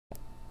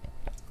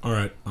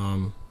Alright,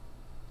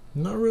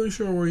 not really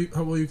sure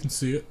how well you can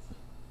see it,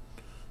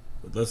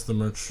 but that's the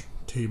merch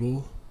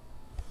table.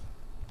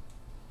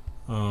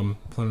 Planning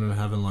on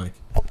having like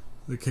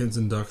the kids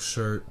and ducks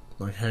shirt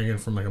like hanging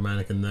from like a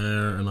mannequin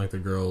there, and like the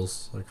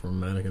girls like from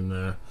a mannequin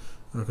there,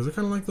 because I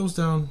kind of like those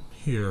down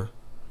here.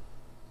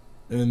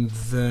 And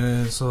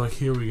then so like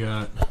here we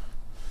got,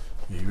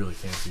 yeah, you really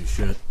can't see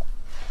shit.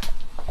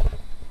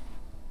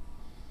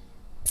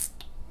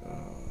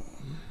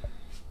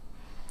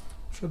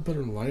 Should have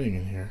better lighting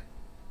in here.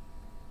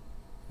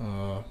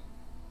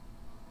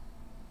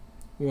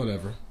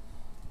 Whatever.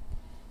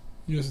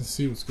 You guys can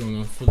see what's going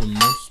on for the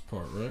most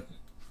part, right?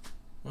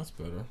 That's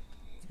better.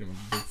 Get my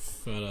big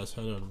fat ass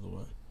head out of the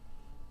way.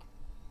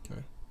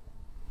 Okay.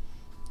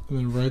 And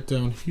then right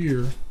down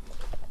here,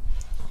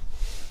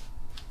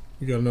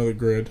 we got another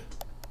grid.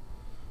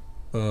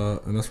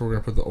 And that's where we're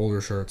gonna put the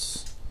older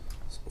shirts.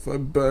 So if I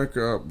back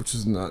up, which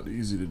is not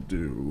easy to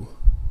do.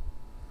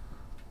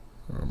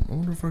 I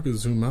wonder if I could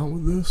zoom out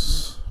with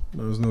this.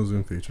 No, there's no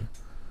zoom feature.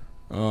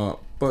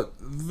 But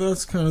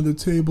that's kind of the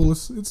table.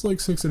 It's like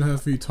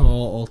 6.5 feet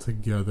tall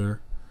altogether.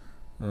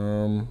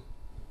 So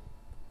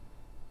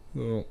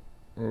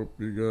hope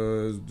you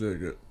guys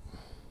dig it.